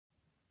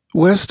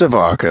West of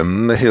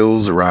Arkham, the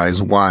hills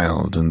rise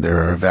wild, and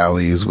there are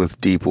valleys with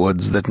deep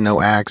woods that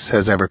no axe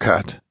has ever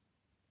cut.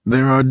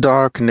 There are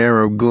dark,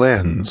 narrow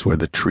glens where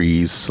the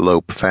trees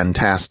slope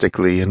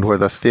fantastically and where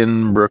the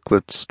thin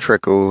brooklets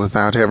trickle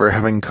without ever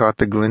having caught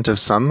the glint of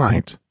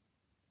sunlight.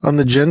 On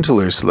the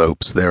gentler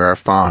slopes there are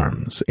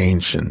farms,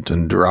 ancient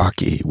and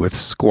rocky, with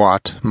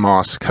squat,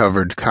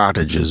 moss-covered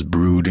cottages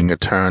brooding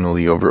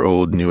eternally over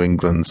old New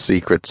England's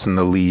secrets in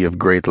the lee of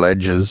great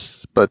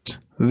ledges, but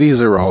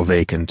these are all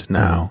vacant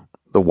now,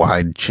 the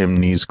wide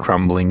chimneys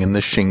crumbling and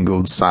the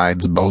shingled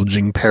sides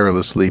bulging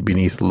perilously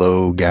beneath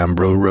low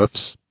gambrel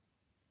roofs.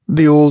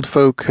 The old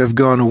folk have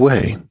gone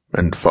away,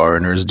 and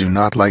foreigners do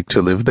not like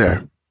to live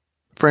there.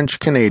 French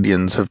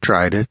Canadians have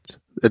tried it,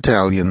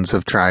 Italians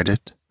have tried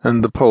it,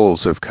 and the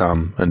Poles have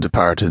come and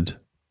departed.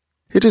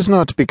 It is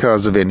not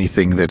because of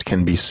anything that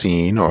can be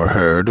seen or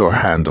heard or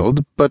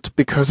handled, but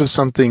because of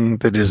something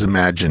that is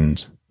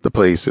imagined. The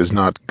place is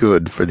not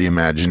good for the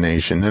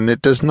imagination, and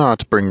it does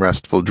not bring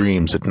restful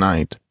dreams at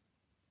night.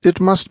 It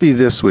must be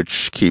this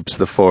which keeps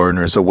the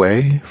foreigners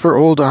away, for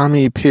old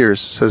Ami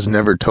Pierce has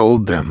never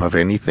told them of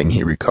anything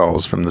he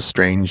recalls from the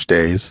strange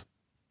days.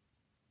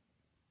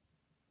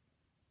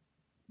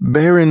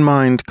 Bear in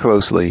mind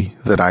closely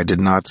that I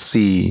did not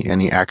see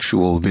any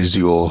actual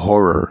visual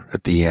horror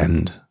at the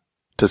end.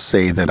 To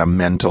say that a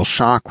mental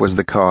shock was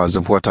the cause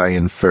of what I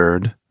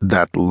inferred,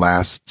 that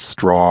last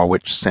straw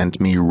which sent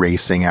me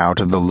racing out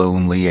of the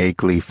lonely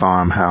Akeley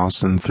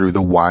farmhouse and through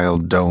the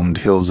wild domed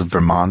hills of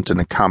Vermont in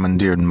a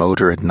commandeered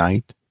motor at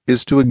night,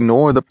 is to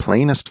ignore the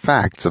plainest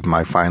facts of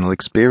my final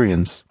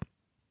experience.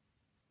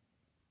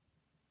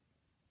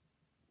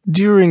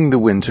 During the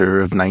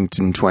winter of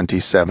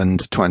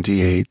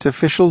 1927-28,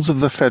 officials of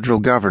the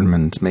federal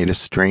government made a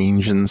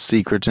strange and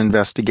secret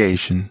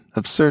investigation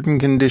of certain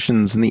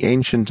conditions in the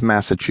ancient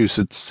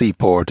Massachusetts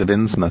seaport of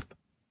Innsmouth.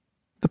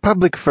 The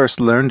public first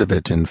learned of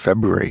it in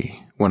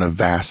February, when a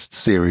vast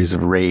series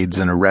of raids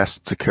and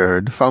arrests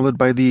occurred, followed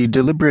by the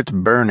deliberate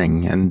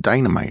burning and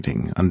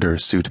dynamiting, under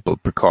suitable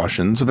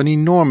precautions, of an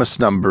enormous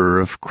number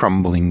of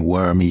crumbling,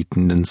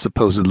 worm-eaten, and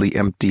supposedly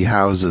empty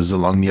houses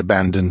along the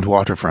abandoned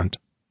waterfront.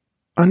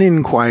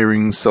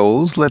 Uninquiring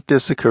souls let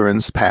this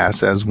occurrence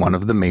pass as one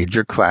of the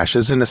major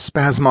clashes in a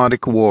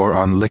spasmodic war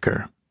on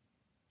liquor.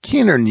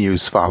 Keener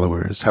news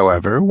followers,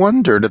 however,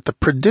 wondered at the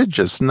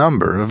prodigious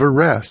number of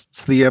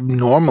arrests, the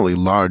abnormally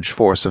large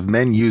force of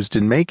men used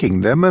in making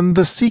them, and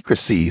the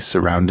secrecy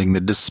surrounding the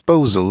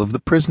disposal of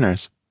the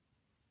prisoners.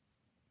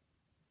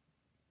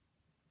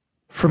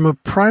 From a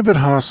private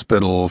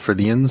hospital for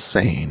the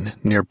insane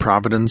near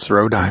Providence,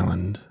 Rhode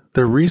Island,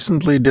 there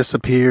recently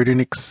disappeared an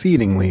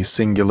exceedingly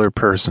singular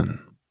person.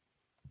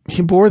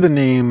 He bore the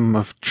name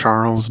of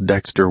Charles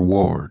Dexter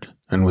Ward,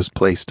 and was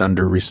placed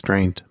under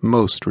restraint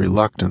most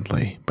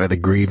reluctantly by the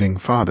grieving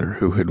father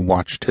who had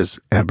watched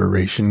his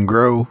aberration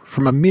grow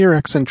from a mere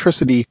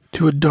eccentricity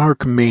to a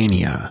dark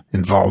mania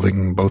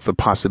involving both the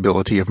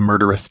possibility of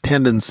murderous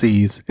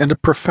tendencies and a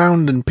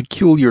profound and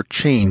peculiar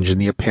change in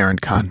the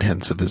apparent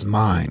contents of his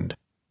mind.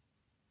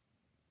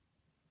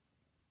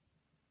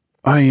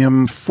 I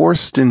am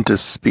forced into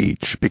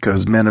speech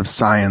because men of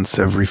science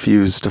have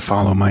refused to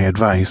follow my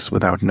advice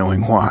without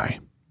knowing why.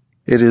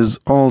 It is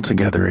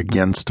altogether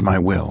against my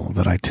will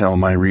that I tell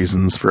my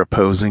reasons for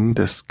opposing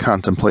this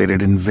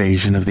contemplated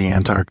invasion of the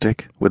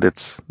Antarctic, with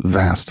its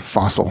vast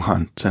fossil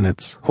hunt and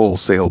its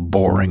wholesale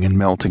boring and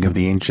melting of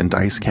the ancient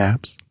ice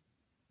caps.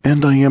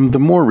 And I am the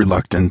more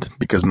reluctant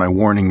because my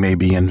warning may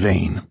be in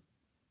vain.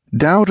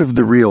 Doubt of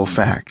the real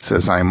facts,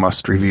 as I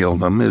must reveal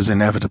them, is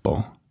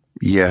inevitable.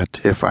 Yet,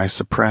 if I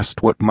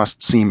suppressed what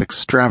must seem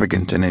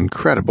extravagant and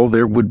incredible,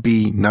 there would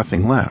be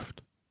nothing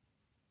left.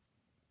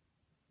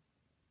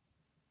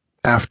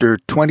 After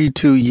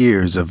 22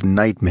 years of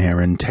nightmare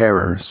and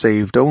terror,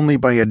 saved only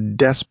by a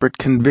desperate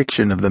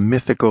conviction of the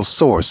mythical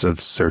source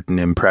of certain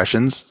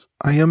impressions,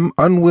 I am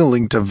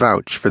unwilling to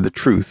vouch for the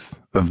truth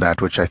of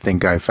that which I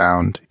think I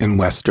found in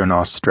Western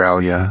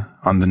Australia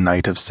on the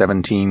night of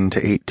 17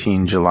 to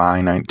 18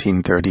 July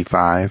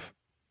 1935.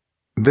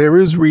 There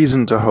is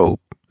reason to hope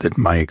that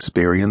my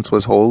experience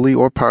was wholly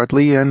or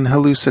partly an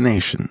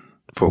hallucination,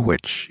 for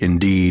which,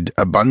 indeed,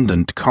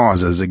 abundant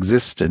causes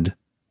existed.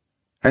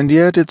 And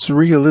yet its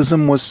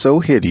realism was so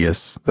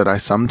hideous that I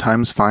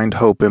sometimes find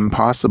hope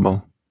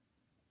impossible.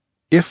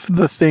 If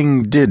the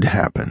thing did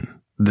happen,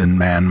 then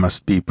man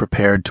must be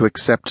prepared to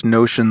accept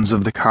notions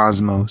of the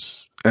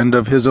cosmos, and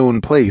of his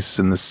own place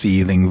in the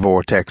seething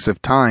vortex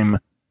of time,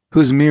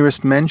 whose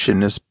merest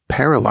mention is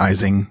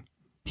paralyzing.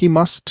 He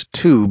must,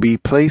 too, be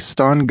placed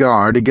on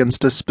guard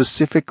against a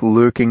specific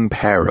lurking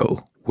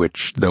peril,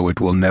 which, though it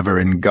will never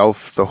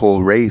engulf the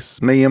whole race,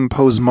 may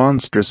impose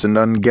monstrous and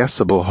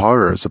unguessable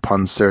horrors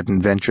upon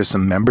certain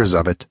venturesome members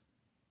of it.